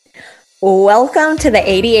Welcome to the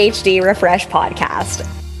ADHD Refresh podcast.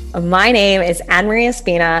 My name is Anne-Marie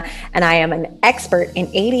Espina, and I am an expert in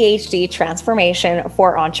ADHD transformation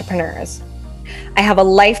for entrepreneurs. I have a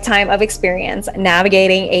lifetime of experience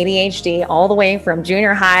navigating ADHD all the way from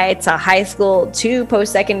junior high to high school to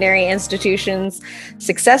post-secondary institutions,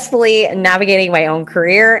 successfully navigating my own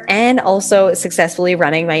career and also successfully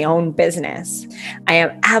running my own business. I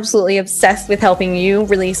am absolutely obsessed with helping you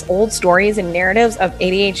release old stories and narratives of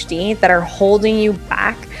ADHD that are holding you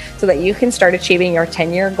back so that you can start achieving your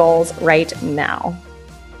 10-year goals right now.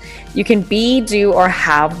 You can be, do, or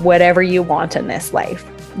have whatever you want in this life.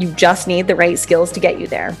 You just need the right skills to get you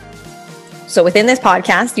there. So within this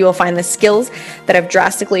podcast, you will find the skills that have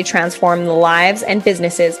drastically transformed the lives and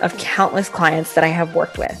businesses of countless clients that I have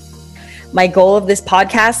worked with. My goal of this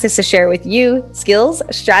podcast is to share with you skills,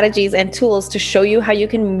 strategies, and tools to show you how you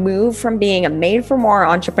can move from being a made-for-more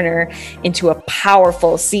entrepreneur into a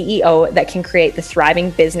powerful CEO that can create the thriving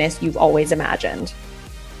business you've always imagined.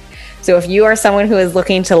 So if you are someone who is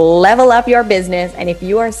looking to level up your business, and if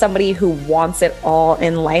you are somebody who wants it all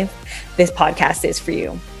in life, this podcast is for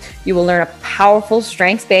you. You will learn a powerful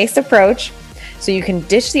strengths-based approach so you can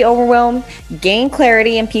ditch the overwhelm, gain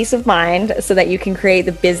clarity and peace of mind so that you can create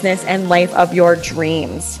the business and life of your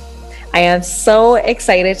dreams. I am so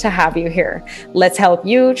excited to have you here. Let's help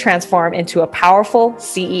you transform into a powerful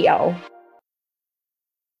CEO.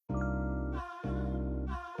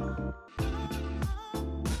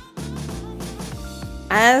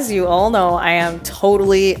 As you all know, I am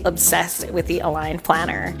totally obsessed with the Aligned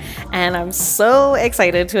Planner, and I'm so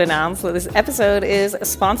excited to announce that this episode is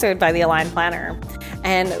sponsored by the Aligned Planner.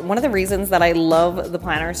 And one of the reasons that I love the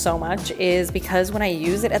planner so much is because when I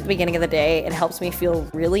use it at the beginning of the day, it helps me feel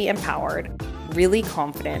really empowered, really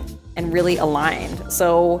confident, and really aligned.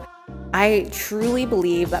 So I truly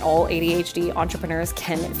believe that all ADHD entrepreneurs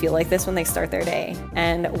can feel like this when they start their day.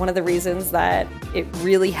 And one of the reasons that it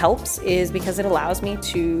really helps is because it allows me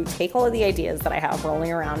to take all of the ideas that I have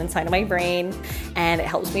rolling around inside of my brain, and it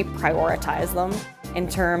helps me prioritize them in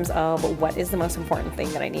terms of what is the most important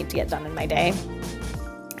thing that I need to get done in my day.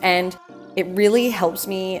 And it really helps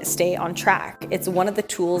me stay on track. It's one of the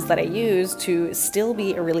tools that I use to still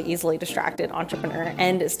be a really easily distracted entrepreneur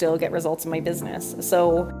and still get results in my business.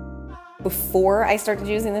 So before I started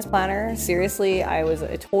using this planner, seriously, I was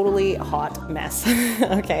a totally hot mess,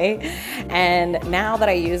 okay? And now that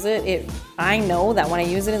I use it, I know that when I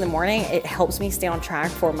use it in the morning, it helps me stay on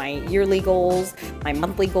track for my yearly goals, my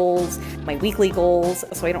monthly goals, my weekly goals,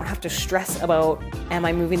 so I don't have to stress about, am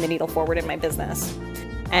I moving the needle forward in my business?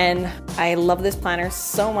 And I love this planner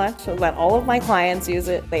so much that all of my clients use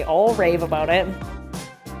it. They all rave about it.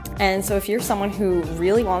 And so if you're someone who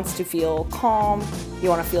really wants to feel calm, you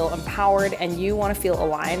want to feel empowered, and you want to feel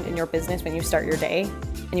aligned in your business when you start your day,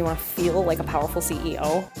 and you want to feel like a powerful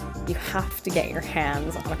CEO, you have to get your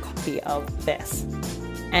hands on a copy of this.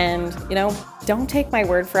 And, don't take my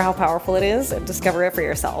word for how powerful it is, discover it for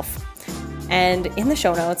yourself. And in the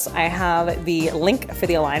show notes, I have the link for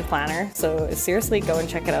the Aligned Planner. So seriously, go and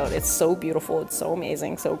check it out. It's so beautiful. It's so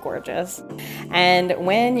amazing, so gorgeous. And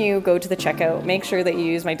when you go to the checkout, make sure that you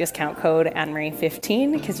use my discount code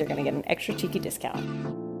ANNEMARIE15 because you're going to get an extra cheeky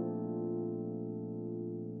discount.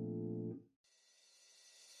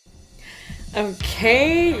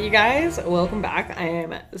 Okay, you guys, welcome back. I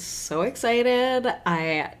am so excited.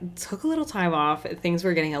 I took a little time off. Things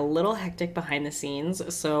were getting a little hectic behind the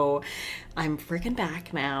scenes, so I'm freaking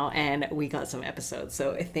back now, and we got some episodes.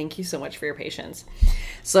 So thank you so much for your patience.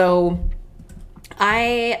 So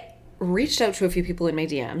I reached out to a few people in my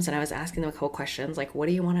DMs, and I was asking them a couple questions like, what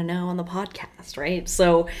do you want to know on the podcast, right?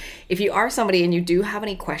 So if you are somebody and you do have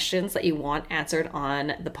any questions that you want answered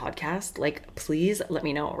on the podcast, like, please let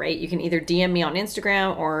me know, right? You can either DM me on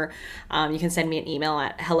Instagram, or you can send me an email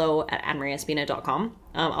at hello@annemarieespina.com.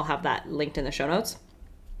 I'll have that linked in the show notes.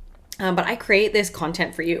 But I create this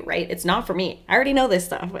content for you, right? It's not for me. I already know this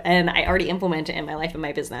stuff, and I already implement it in my life and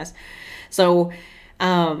my business. So,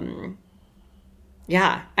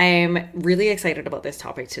 yeah, I'm really excited about this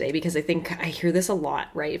topic today because I think I hear this a lot,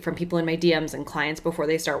 right, from people in my DMs and clients before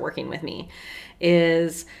they start working with me,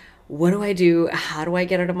 is what do I do? How do I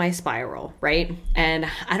get out of my spiral, right? And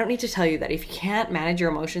I don't need to tell you that if you can't manage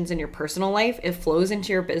your emotions in your personal life, it flows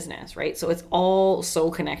into your business, right? So it's all so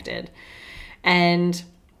connected. And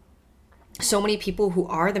so many people who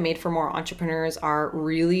are the made-for-more entrepreneurs are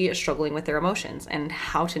really struggling with their emotions and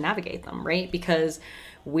how to navigate them, right? Because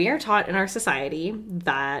we are taught in our society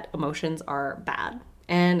that emotions are bad.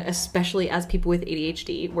 And especially as people with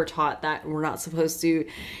ADHD, we're taught that we're not supposed to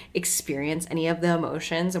experience any of the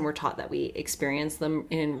emotions, and we're taught that we experience them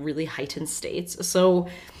in really heightened states. So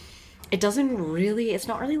it's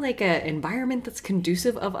not really like an environment that's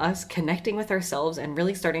conducive of us connecting with ourselves and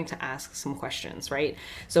really starting to ask some questions, right?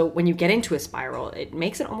 So when you get into a spiral, it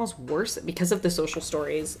makes it almost worse because of the social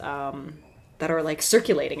stories that are like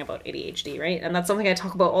circulating about ADHD, right? And that's something I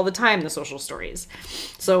talk about all the time, the social stories.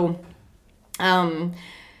 So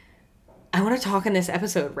I want to talk in this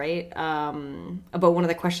episode, right, about one of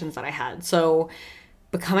the questions that I had. So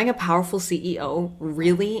becoming a powerful CEO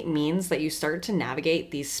really means that you start to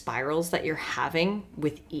navigate these spirals that you're having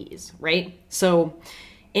with ease, right? So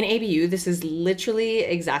in ABU, this is literally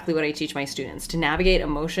exactly what I teach my students, to navigate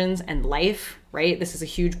emotions and life, right? This is a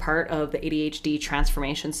huge part of the ADHD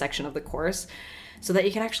transformation section of the course, so that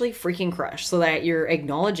you can actually freaking crush, so that you're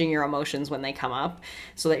acknowledging your emotions when they come up,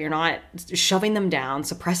 so that you're not shoving them down,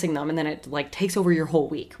 suppressing them, and then it like takes over your whole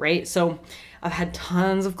week, right? So I've had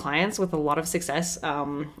tons of clients with a lot of success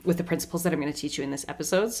with the principles that I'm going to teach you in this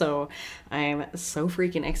episode. So I'm so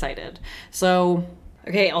freaking excited. So,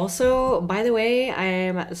 okay, also, by the way,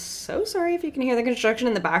 I'm so sorry if you can hear the construction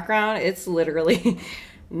in the background. It's literally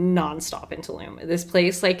nonstop in Tulum. This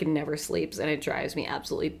place like never sleeps, and it drives me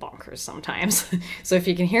absolutely bonkers sometimes. So if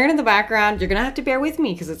you can hear it in the background, you're gonna have to bear with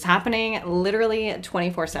me because it's happening literally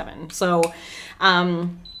 24/7. So,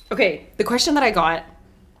 okay, the question that I got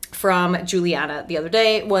from Juliana the other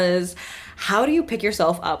day was, how do you pick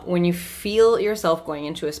yourself up when you feel yourself going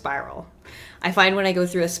into a spiral? I find when I go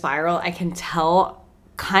through a spiral, I can tell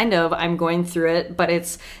kind of I'm going through it, but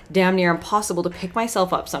it's damn near impossible to pick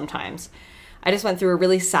myself up sometimes. I just went through a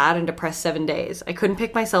really sad and depressed 7 days. I couldn't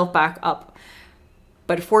pick myself back up.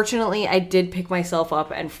 But fortunately, I did pick myself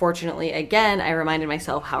up. And fortunately, again, I reminded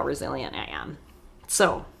myself how resilient I am.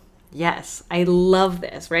 So, yes, I love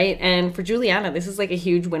this, right? And for Juliana, this is like a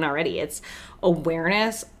huge win already. It's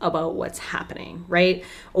awareness about what's happening, right?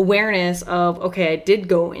 Awareness of, okay, I did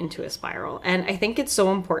go into a spiral. And I think it's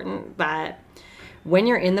so important that when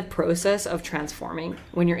you're in the process of transforming,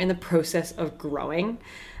 when you're in the process of growing,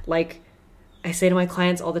 like I say to my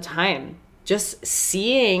clients all the time, just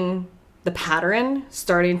seeing the pattern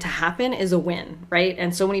starting to happen is a win, right?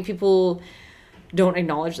 And so many people don't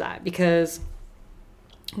acknowledge that, because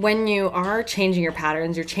when you are changing your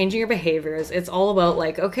patterns, you're changing your behaviors, it's all about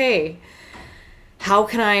like, okay, how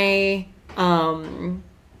can I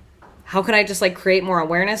just like create more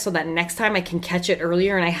awareness so that next time I can catch it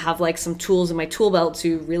earlier and I have like some tools in my tool belt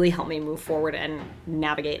to really help me move forward and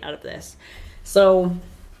navigate out of this. So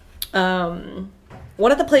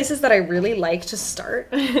one of the places that I really like to start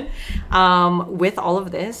with all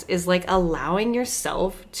of this is like allowing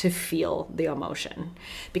yourself to feel the emotion.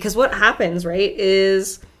 Because what happens, right,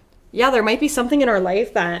 is, yeah, there might be something in our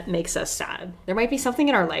life that makes us sad. There might be something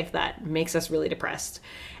in our life that makes us really depressed.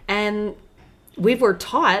 And we were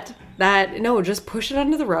taught that, no, just push it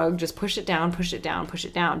under the rug, just push it down, push it down, push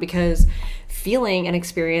it down, because feeling and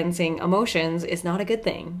experiencing emotions is not a good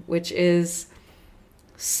thing, which is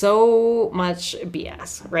so much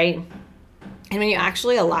BS, right? And when you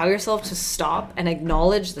actually allow yourself to stop and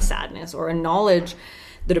acknowledge the sadness or acknowledge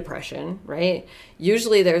the depression, right?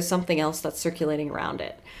 Usually there's something else that's circulating around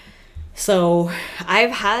it. So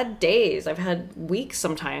I've had days, I've had weeks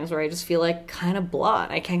sometimes where I just feel like kind of blah,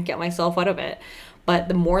 I can't get myself out of it. But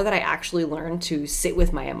the more that I actually learn to sit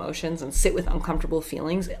with my emotions and sit with uncomfortable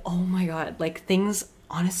feelings, oh my God, like things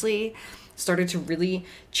honestly started to really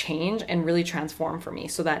change and really transform for me,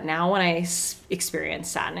 so that now when I experience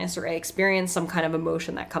sadness or I experience some kind of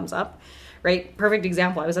emotion that comes up, right? Perfect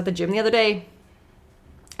example. I was at the gym the other day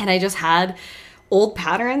and I just had old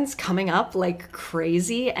patterns coming up like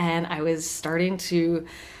crazy, and I was starting to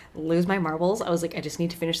lose my marbles. I was like, I just need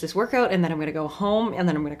to finish this workout, and then I'm going to go home, and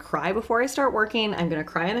then I'm going to cry before I start working. I'm going to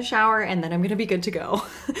cry in the shower, and then I'm going to be good to go.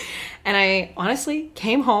 And I honestly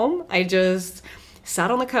came home. I just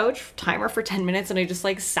sat on the couch, timer for 10 minutes, and I just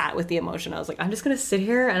like sat with the emotion. I was like, I'm just going to sit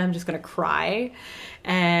here and I'm just going to cry,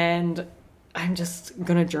 and I'm just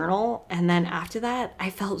going to journal. And then after that, I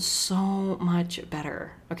felt so much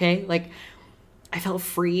better. Okay. Like I felt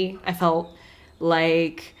free. I felt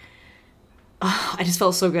like, I just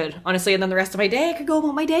felt so good, honestly. And then the rest of my day, I could go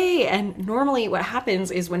about my day. And normally what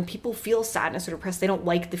happens is when people feel sadness or depressed, they don't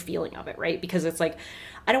like the feeling of it, right? Because it's like,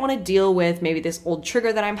 I don't want to deal with maybe this old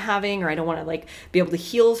trigger that I'm having, or I don't want to like be able to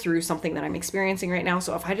heal through something that I'm experiencing right now.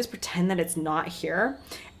 So if I just pretend that it's not here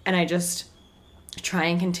and I just try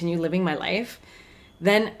and continue living my life,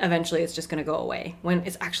 then eventually it's just going to go away, when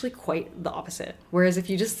it's actually quite the opposite. Whereas if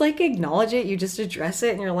you just like acknowledge it, you just address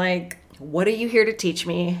it, and you're like, what are you here to teach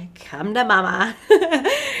me? Come to mama.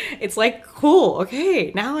 It's like, cool.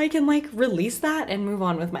 Okay. Now I can like release that and move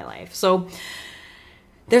on with my life. So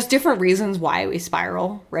there's different reasons why we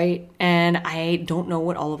spiral, right? And I don't know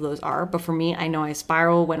what all of those are, but for me, I know I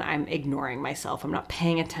spiral when I'm ignoring myself. I'm not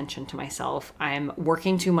paying attention to myself. I'm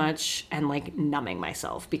working too much and like numbing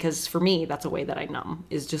myself, because for me, that's a way that I numb,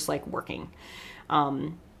 is just like working.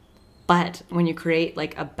 But when you create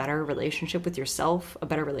like a better relationship with yourself, a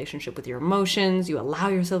better relationship with your emotions, you allow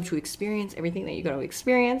yourself to experience everything that you got to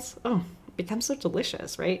experience. Oh, it becomes so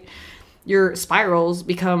delicious, right? Your spirals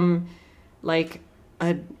become like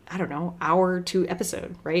a, I don't know, hour or two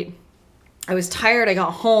episode, right? I was tired. I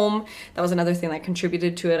got home. That was another thing that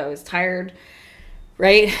contributed to it. I was tired,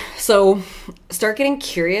 right? So start getting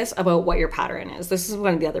curious about what your pattern is. This is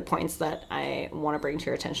one of the other points that I want to bring to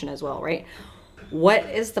your attention as well, right? What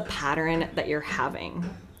is the pattern that you're having?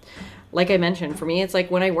 Like I mentioned, for me, it's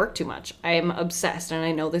like when I work too much, I'm obsessed. And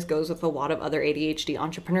I know this goes with a lot of other ADHD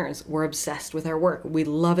entrepreneurs. We're obsessed with our work. We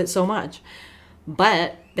love it so much.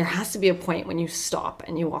 But there has to be a point when you stop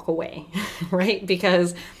and you walk away, right?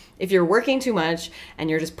 Because if you're working too much and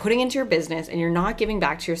you're just putting into your business and you're not giving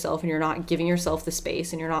back to yourself and you're not giving yourself the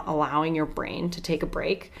space and you're not allowing your brain to take a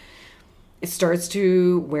break, it starts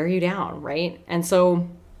to wear you down, right? And so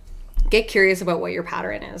get curious about what your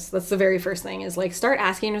pattern is. That's the very first thing, is like start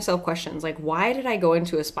asking yourself questions like, why did I go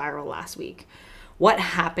into a spiral last week? What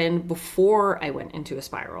happened before I went into a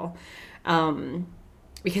spiral?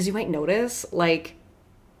 Because you might notice like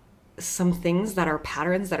some things that are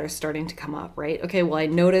patterns that are starting to come up, right? Okay, well, I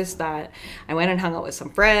noticed that I went and hung out with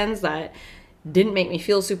some friends that didn't make me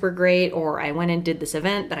feel super great, or I went and did this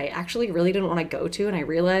event that I actually really didn't want to go to. And I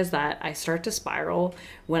realized that I start to spiral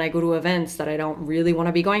when I go to events that I don't really want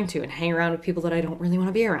to be going to and hang around with people that I don't really want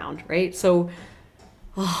to be around, right? So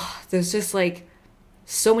there's just like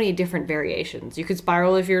so many different variations. You could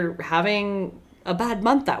spiral if you're having a bad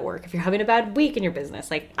month at work, if you're having a bad week in your business.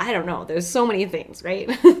 Like, I don't know. There's so many things, right?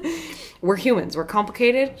 We're humans. We're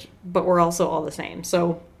complicated, but we're also all the same.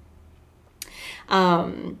 So,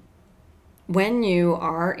 when you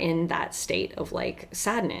are in that state of like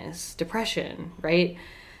sadness, depression, right?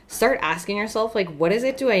 Start asking yourself, like, what is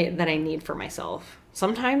it that I need for myself?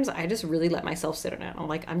 Sometimes I just really let myself sit in it. I'm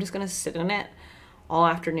like, I'm just going to sit in it all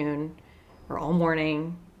afternoon or all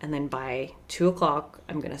morning. And then by 2:00,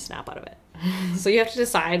 I'm going to snap out of it. So you have to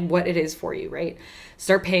decide what it is for you, right?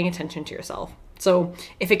 Start paying attention to yourself. So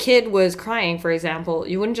if a kid was crying, for example,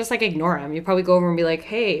 you wouldn't just like ignore him. You'd probably go over and be like,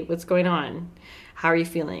 hey, what's going on? How are you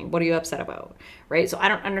feeling? What are you upset about? Right? So I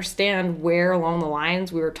don't understand where along the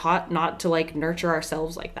lines we were taught not to like nurture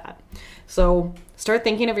ourselves like that. So start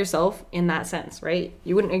thinking of yourself in that sense, right?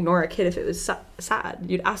 You wouldn't ignore a kid if it was sad.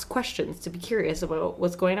 You'd ask questions to be curious about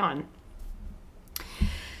what's going on.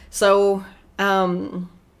 So,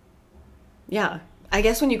 yeah, I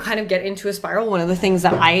guess when you kind of get into a spiral, one of the things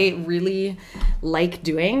that I really like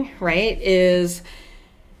doing, right, is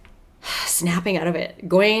snapping out of it,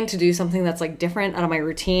 going to do something that's like different out of my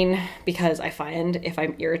routine, because I find if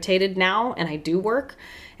I'm irritated now and I do work,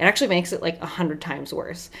 it actually makes it like 100 times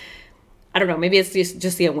worse. I don't know, maybe it's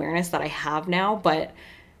just the awareness that I have now, but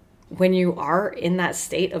when you are in that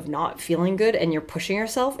state of not feeling good and you're pushing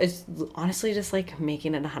yourself, it's honestly just like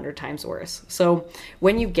making it 100 times worse. So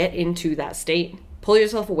when you get into that state, pull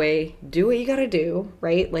yourself away, do what you got to do,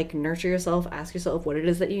 right? Like nurture yourself, ask yourself what it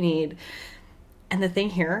is that you need. And the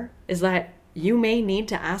thing here is that you may need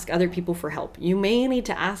to ask other people for help. You may need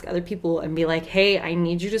to ask other people and be like, hey, I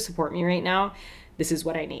need you to support me right now. This is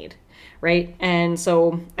what I need, right? And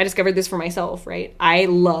so I discovered this for myself, right? I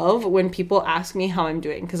love when people ask me how I'm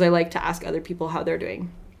doing, because I like to ask other people how they're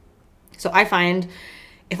doing. So I find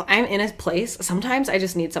if I'm in a place, sometimes I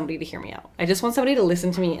just need somebody to hear me out. I just want somebody to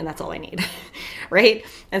listen to me, and that's all I need, right?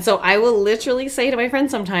 And so I will literally say to my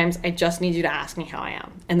friends sometimes, I just need you to ask me how I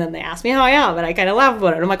am. And then they ask me how I am, and I kind of laugh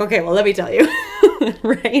about it. I'm like, okay, well, let me tell you,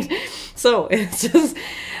 right? So it's just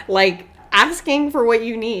like asking for what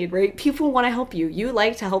you need, right? People want to help you. You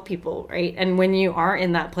like to help people, right? And when you are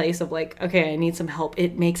in that place of like, okay, I need some help,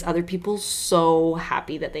 it makes other people so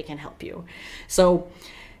happy that they can help you. So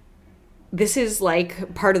this is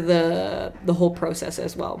like part of the whole process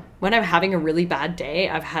as well. When I'm having a really bad day,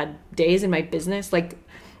 I've had days in my business, like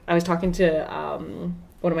I was talking to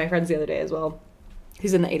one of my friends the other day as well,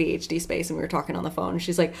 who's in the ADHD space, and we were talking on the phone.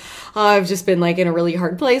 She's like, oh, I've just been like in a really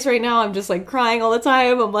hard place right now. I'm just like crying all the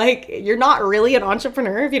time. I'm like, you're not really an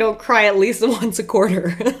entrepreneur if you don't cry at least once a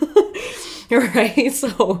quarter. Right?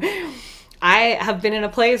 So I have been in a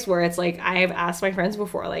place where it's like, I've asked my friends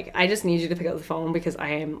before, like, I just need you to pick up the phone because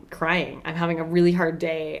I am crying. I'm having a really hard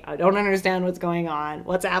day. I don't understand what's going on.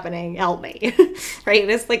 What's happening? Help me. Right? And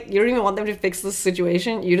it's like, you don't even want them to fix the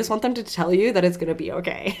situation. You just want them to tell you that it's going to be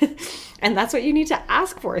okay. And that's what you need to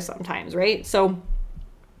ask for sometimes, right? So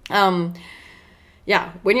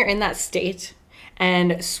Yeah, when you're in that state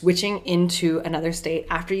and switching into another state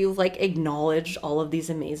after you've like acknowledged all of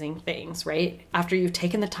these amazing things, right? After you've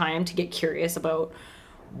taken the time to get curious about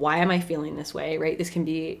why am I feeling this way, right? This can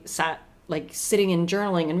be sitting and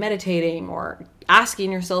journaling and meditating, or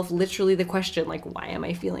asking yourself literally the question, like, why am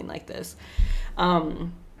I feeling like this?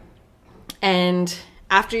 And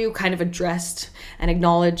after you kind of addressed and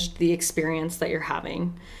acknowledged the experience that you're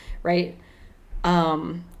having, right?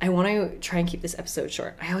 I want to try and keep this episode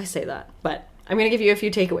short. I always say that, but I'm going to give you a few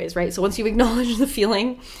takeaways, right? So once you've acknowledged the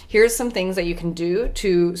feeling, here's some things that you can do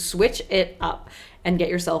to switch it up and get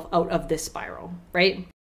yourself out of this spiral, right?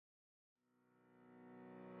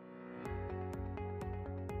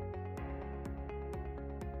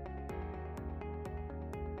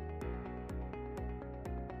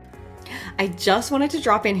 I just wanted to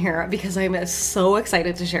drop in here because I'm so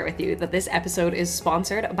excited to share with you that this episode is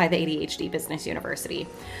sponsored by the ADHD Business University.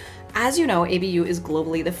 As you know, ABU is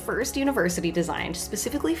globally the first university designed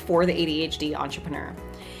specifically for the ADHD entrepreneur.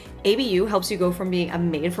 ABU helps you go from being a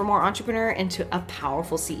made-for-more entrepreneur into a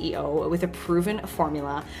powerful CEO with a proven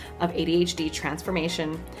formula of ADHD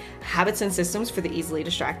transformation, habits and systems for the easily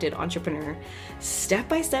distracted entrepreneur,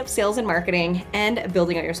 step-by-step sales and marketing, and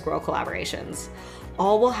building out your squirrel collaborations.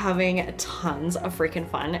 All while having tons of freaking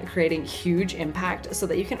fun, creating huge impact so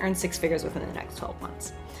that you can earn 6 figures within the next 12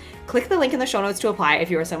 months. Click the link in the show notes to apply if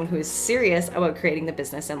you are someone who is serious about creating the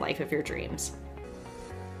business and life of your dreams.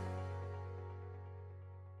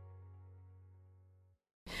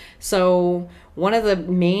 So one of the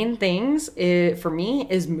main things for me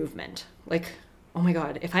is movement. Like, oh my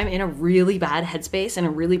God, if I'm in a really bad headspace and a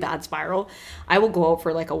really bad spiral, I will go out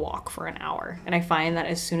for like a walk for an hour. And I find that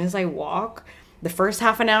as soon as I walk, the first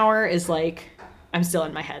half an hour is like, I'm still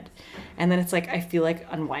in my head. And then it's like, I feel like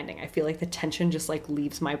unwinding. I feel like the tension just like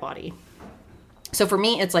leaves my body. So for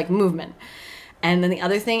me, it's like movement. And then the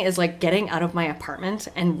other thing is like getting out of my apartment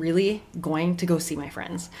and really going to go see my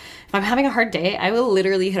friends. If I'm having a hard day, I will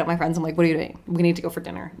literally hit up my friends. I'm like, what are you doing? We need to go for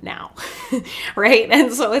dinner now. Right?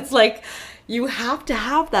 And so it's like, you have to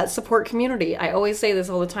have that support community. I always say this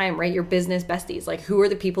all the time, right? Your business besties, like who are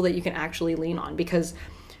the people that you can actually lean on? Because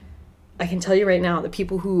I can tell you right now, the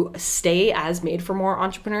people who stay as made for more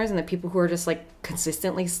entrepreneurs and the people who are just like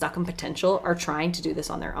consistently stuck in potential are trying to do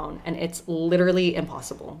this on their own. And it's literally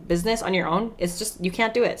impossible. Business on your own, it's just, you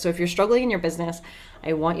can't do it. So if you're struggling in your business,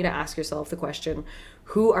 I want you to ask yourself the question,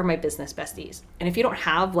 who are my business besties? And if you don't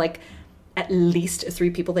have like at least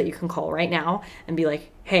 3 people that you can call right now and be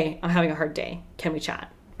like, hey, I'm having a hard day. Can we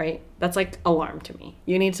chat? Right? That's like alarm to me.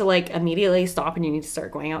 You need to like immediately stop and you need to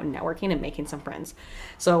start going out and networking and making some friends.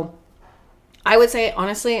 So I would say,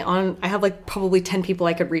 honestly, I have like probably 10 people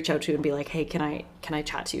I could reach out to and be like, hey, can I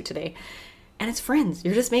chat to you today? And it's friends.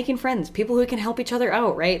 You're just making friends, people who can help each other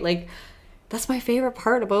out, right? Like, that's my favorite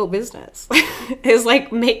part about business is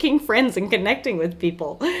like making friends and connecting with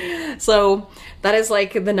people. So that is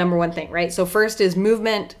like the number one thing, right? So first is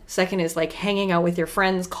movement. Second is like hanging out with your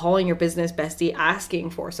friends, calling your business bestie,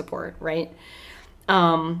 asking for support, right?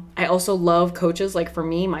 I also love coaches. Like for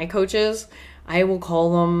me, my coaches, I will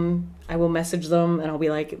call them, I will message them, and I'll be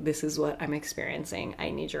like, this is what I'm experiencing.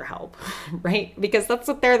 I need your help, right? Because that's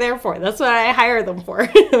what they're there for. That's what I hire them for,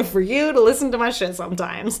 for you to listen to my shit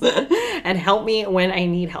sometimes and help me when I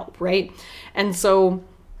need help, right? And so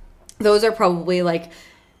those are probably like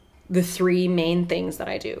the 3 main things that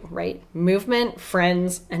I do, right? Movement,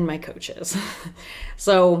 friends, and my coaches.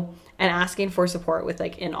 So, and asking for support with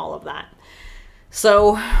like in all of that.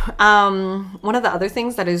 So one of the other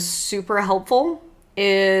things that is super helpful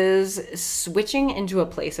is switching into a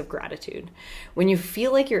place of gratitude. When you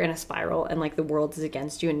feel like you're in a spiral and like the world is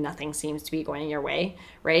against you and nothing seems to be going your way,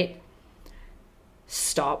 right?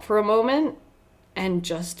 Stop for a moment and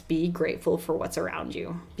just be grateful for what's around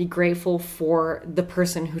you. Be grateful for the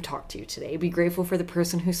person who talked to you today. Be grateful for the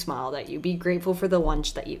person who smiled at you. Be grateful for the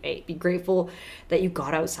lunch that you ate. Be grateful that you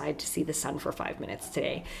got outside to see the sun for 5 minutes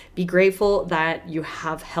today. Be grateful that you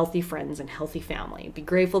have healthy friends and healthy family. Be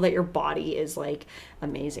grateful that your body is like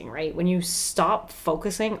amazing, right? When you stop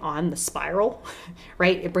focusing on the spiral,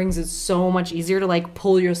 right, it brings it so much easier to like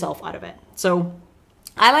pull yourself out of it. So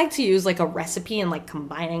I like to use like a recipe and like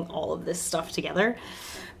combining all of this stuff together,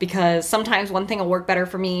 because sometimes one thing will work better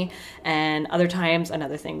for me and other times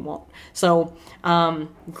another thing won't. So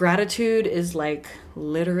gratitude is like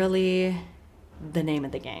literally the name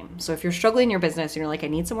of the game. So if you're struggling in your business and you're like, I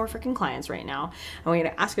need some more freaking clients right now, I want you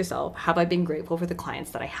to ask yourself, have I been grateful for the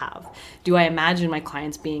clients that I have? Do I imagine my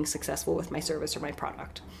clients being successful with my service or my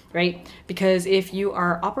product, right? Because if you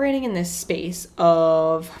are operating in this space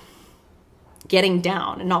of getting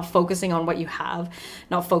down and not focusing on what you have,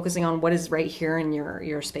 not focusing on what is right here in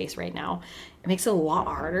your space right now, it makes it a lot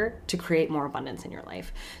harder to create more abundance in your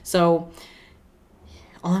life. So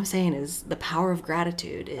all I'm saying is the power of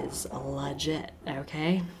gratitude is legit,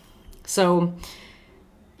 okay? So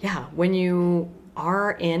yeah, when you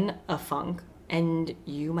are in a funk, and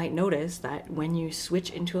you might notice that when you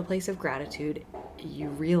switch into a place of gratitude, you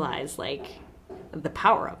realize like the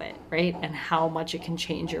power of it, right? And how much it can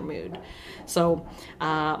change your mood. So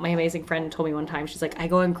my amazing friend told me one time, she's like, I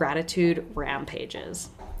go on gratitude rampages,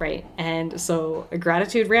 right? And so a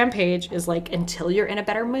gratitude rampage is like, until you're in a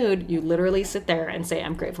better mood, you literally sit there and say,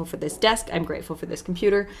 I'm grateful for this desk. I'm grateful for this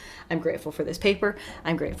computer. I'm grateful for this paper.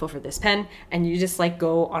 I'm grateful for this pen. And you just like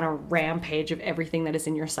go on a rampage of everything that is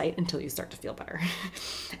in your sight until you start to feel better.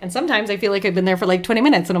 And sometimes I feel like I've been there for like 20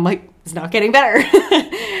 minutes and I'm like, it's not getting better.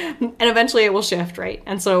 And eventually it will shift, right?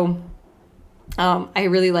 And so I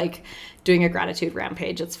really like doing a gratitude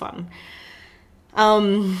rampage. It's fun.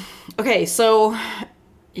 Okay, so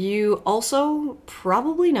you also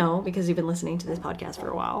probably know, because you've been listening to this podcast for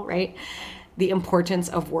a while, right? The importance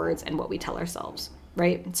of words and what we tell ourselves,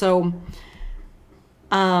 right? So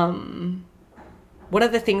one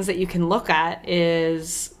of the things that you can look at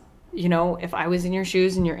is, you know, if I was in your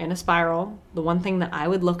shoes and you're in a spiral, the one thing that I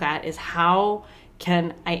would look at is how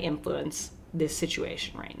can I influence this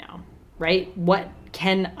situation right now, right? What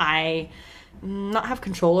can I not have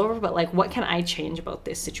control over, but like, what can I change about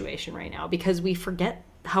this situation right now? Because we forget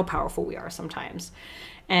how powerful we are sometimes.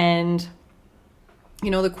 And,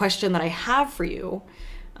 you know, the question that I have for you,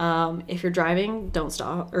 if you're driving, don't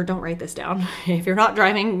stop or don't write this down. If you're not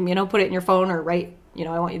driving, you know, put it in your phone or write, you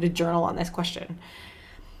know, I want you to journal on this question.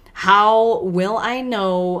 How will I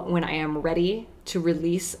know when I am ready to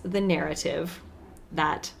release the narrative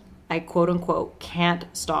that I quote unquote can't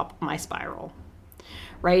stop my spiral?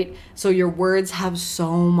 Right? So your words have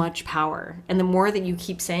so much power. And the more that you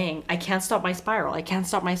keep saying, I can't stop my spiral, I can't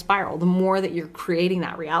stop my spiral, the more that you're creating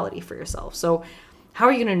that reality for yourself. So how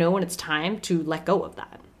are you going to know when it's time to let go of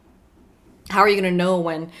that? How are you going to know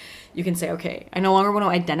when you can say, okay, I no longer want to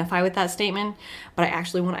identify with that statement, but I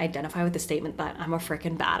actually want to identify with the statement that I'm a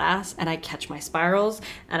freaking badass and I catch my spirals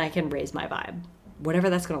and I can raise my vibe,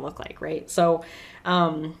 whatever that's going to look like, right? So,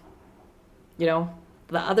 you know,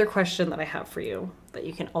 the other question that I have for you that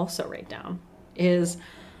you can also write down is,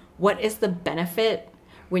 what is the benefit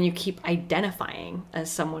when you keep identifying as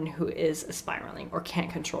someone who is spiraling or can't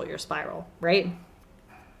control your spiral, right?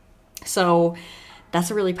 So that's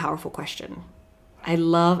a really powerful question. I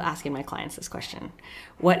love asking my clients this question.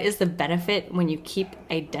 What is the benefit when you keep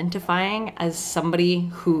identifying as somebody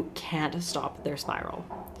who can't stop their spiral?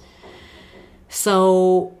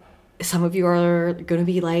 So some of you are going to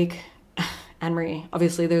be like, Anne-Marie,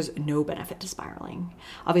 obviously there's no benefit to spiraling.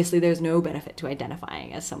 Obviously there's no benefit to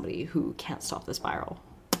identifying as somebody who can't stop the spiral.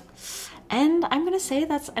 And I'm going to say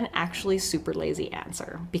that's an actually super lazy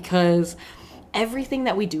answer, because everything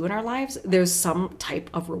that we do in our lives, there's some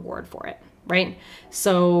type of reward for it, right?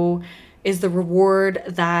 So is the reward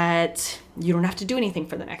that you don't have to do anything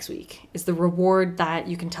for the next week? Is the reward that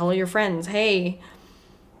you can tell your friends, hey,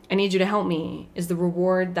 I need you to help me? Is the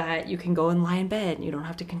reward that you can go and lie in bed and you don't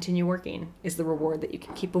have to continue working? Is the reward that you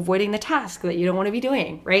can keep avoiding the task that you don't want to be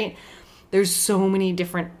doing, right? There's so many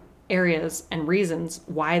different areas and reasons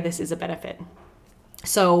why this is a benefit.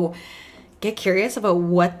 So get curious about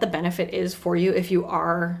what the benefit is for you if you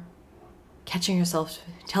are catching yourself,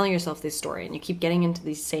 telling yourself this story and you keep getting into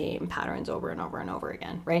these same patterns over and over and over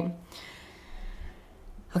again, right?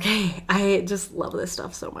 Okay, I just love this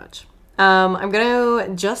stuff so much. I'm going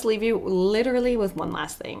to just leave you literally with one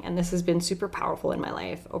last thing. And this has been super powerful in my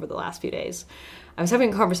life over the last few days. I was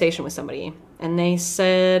having a conversation with somebody and they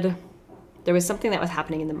said there was something that was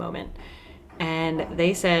happening in the moment. And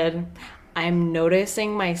they said, I'm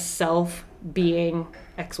noticing myself being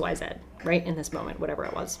XYZ, right? In this moment, whatever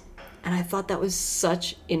it was. And I thought that was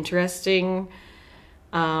such interesting,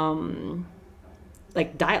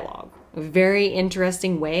 like dialogue. A very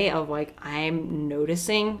interesting way of like, I'm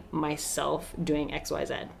noticing myself doing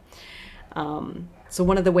XYZ. So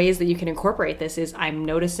one of the ways that you can incorporate this is I'm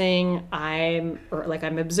observing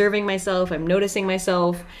myself, I'm noticing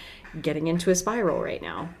myself getting into a spiral right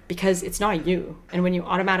now, because it's not you. And when you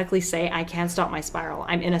automatically say, I can't stop my spiral,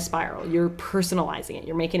 I'm in a spiral, you're personalizing it,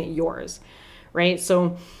 you're making it yours, right?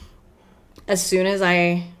 So as soon as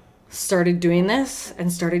I started doing this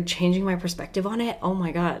and started changing my perspective on it, oh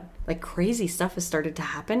my God, like crazy stuff has started to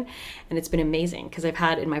happen. And it's been amazing because I've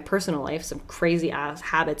had in my personal life some crazy ass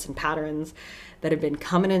habits and patterns that have been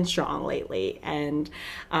coming in strong lately. And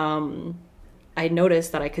I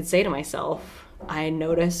noticed that I could say to myself, I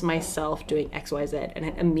noticed myself doing XYZ, and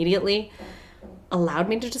it immediately allowed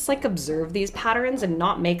me to just like observe these patterns and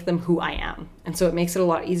not make them who I am. And so it makes it a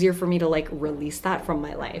lot easier for me to like release that from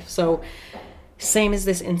my life. So same as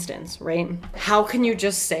this instance, right? How can you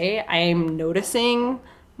just say, I'm noticing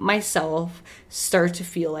myself start to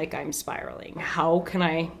feel like I'm spiraling? How can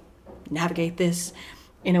I navigate this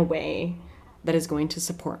in a way that is going to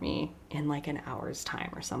support me in like an hour's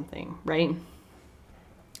time or something, right?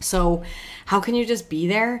 So how can you just be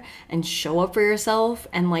there and show up for yourself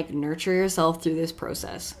and like nurture yourself through this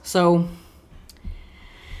process? So,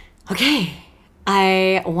 okay,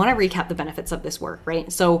 I want to recap the benefits of this work,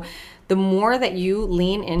 right? So the more that you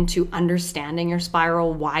lean into understanding your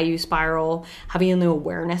spiral, why you spiral, having the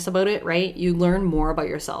awareness about it, right? You learn more about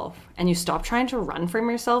yourself and you stop trying to run from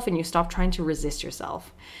yourself and you stop trying to resist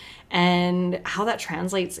yourself. And how that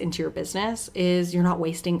translates into your business is you're not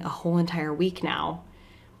wasting a whole entire week now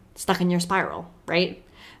stuck in your spiral, right?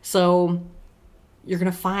 So you're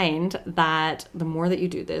going to find that the more that you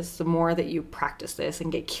do this, the more that you practice this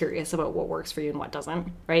and get curious about what works for you and what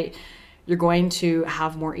doesn't, right? You're going to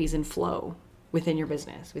have more ease and flow within your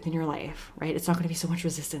business, within your life, right? It's not going to be so much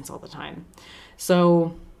resistance all the time.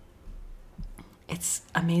 So it's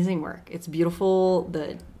amazing work. It's beautiful.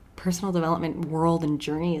 The personal development world and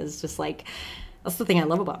journey is just like, that's the thing I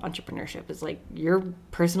love about entrepreneurship is like your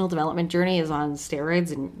personal development journey is on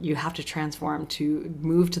steroids and you have to transform to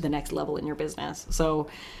move to the next level in your business. So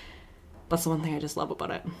that's the one thing I just love about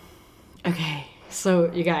it. Okay,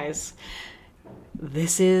 so you guys,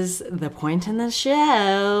 this is the point in the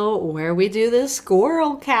show where we do the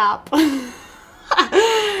squirrel cap.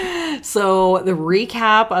 So the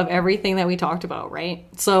recap of everything that we talked about, right?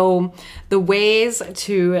 So the ways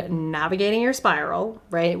to navigating your spiral,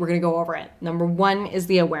 right? We're going to go over it. Number one is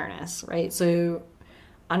the awareness, right? So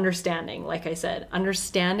understanding, like I said,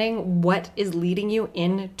 understanding what is leading you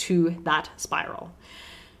into that spiral.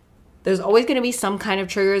 There's always going to be some kind of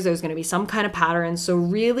triggers. There's going to be some kind of patterns. So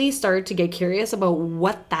really start to get curious about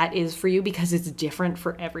what that is for you because it's different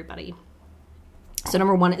for everybody. So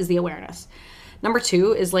number one is the awareness. Number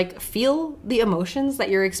two is like feel the emotions that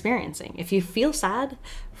you're experiencing. If you feel sad,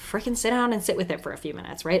 freaking sit down and sit with it for a few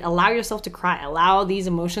minutes, right? Allow yourself to cry. Allow these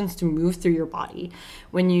emotions to move through your body.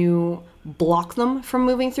 When you block them from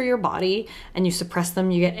moving through your body and you suppress them,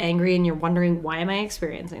 you get angry and you're wondering, why am I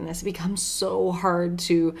experiencing this? It becomes so hard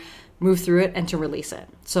to move through it and to release it.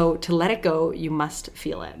 So to let it go, you must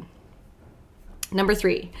feel it. Number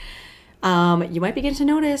three, you might begin to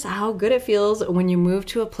notice how good it feels when you move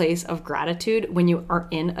to a place of gratitude when you are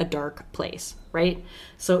in a dark place, right?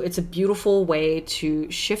 So it's a beautiful way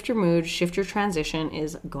to shift your mood, shift your transition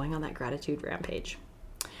is going on that gratitude rampage.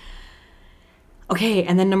 Okay,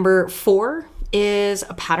 and then number four is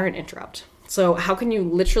a pattern interrupt. So how can you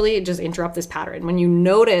literally just interrupt this pattern? When you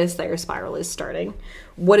notice that your spiral is starting,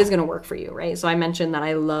 what is going to work for you, right? So I mentioned that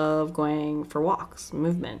I love going for walks,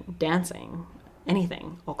 movement, dancing,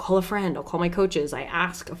 anything. I'll call a friend, I'll call my coaches, I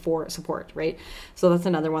ask for support, right? So that's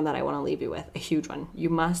another one that I want to leave you with, a huge one. You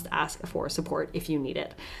must ask for support if you need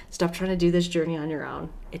it. Stop trying to do this journey on your own.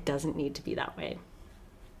 It doesn't need to be that way.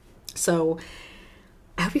 So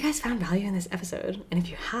I hope you guys found value in this episode. And if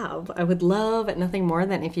you have, I would love nothing more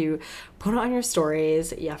than if you put it on your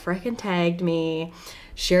stories, you frickin' tagged me,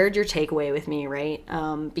 shared your takeaway with me, right?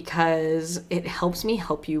 Because it helps me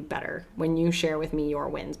help you better when you share with me your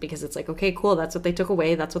wins, because it's like, okay, cool. That's what they took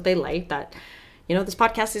away. That's what they liked. That, you know, this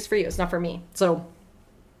podcast is for you. It's not for me. So,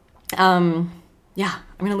 yeah,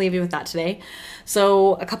 I'm going to leave you with that today.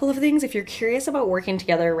 So a couple of things, if you're curious about working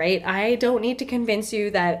together, right? I don't need to convince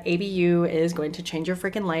you that ABU is going to change your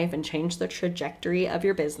freaking life and change the trajectory of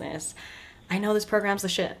your business. I know this program's the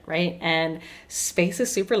shit, right? And space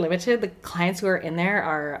is super limited. The clients who are in there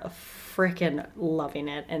are freaking loving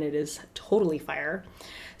it and it is totally fire.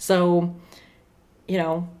 So, you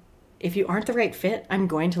know, if you aren't the right fit, I'm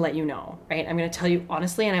going to let you know, right? I'm going to tell you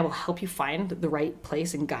honestly, and I will help you find the right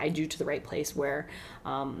place and guide you to the right place where,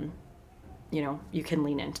 you know, you can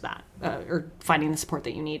lean into that or finding the support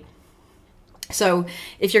that you need. So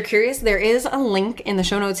if you're curious, there is a link in the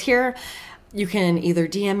show notes here. You can either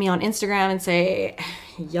DM me on Instagram and say,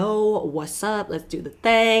 yo, what's up? Let's do the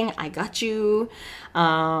thing. I got you.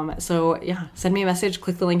 So yeah, send me a message,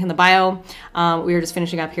 click the link in the bio. We are just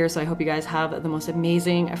finishing up here. So I hope you guys have the most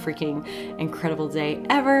amazing, freaking incredible day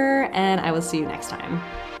ever. And I will see you next time.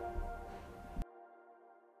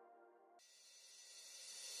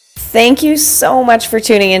 Thank you so much for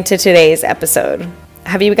tuning into today's episode.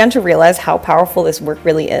 Have you begun to realize how powerful this work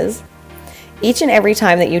really is? Each and every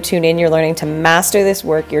time that you tune in, you're learning to master this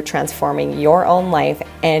work. You're transforming your own life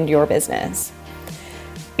and your business.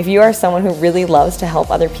 If you are someone who really loves to help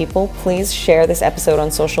other people, please share this episode on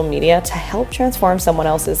social media to help transform someone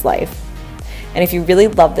else's life. And if you really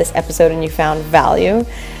love this episode and you found value,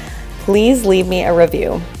 please leave me a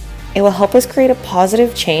review. It will help us create a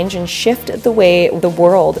positive change and shift the way the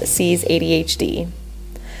world sees ADHD.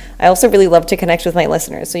 I also really love to connect with my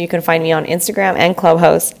listeners, so you can find me on Instagram and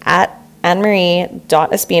Clubhouse at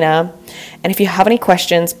annemarie.espina. And if you have any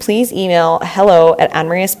questions, please email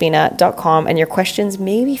hello@annemarieespina.com, and your questions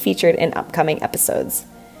may be featured in upcoming episodes.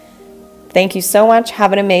 Thank you so much.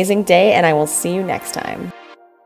 Have an amazing day, and I will see you next time.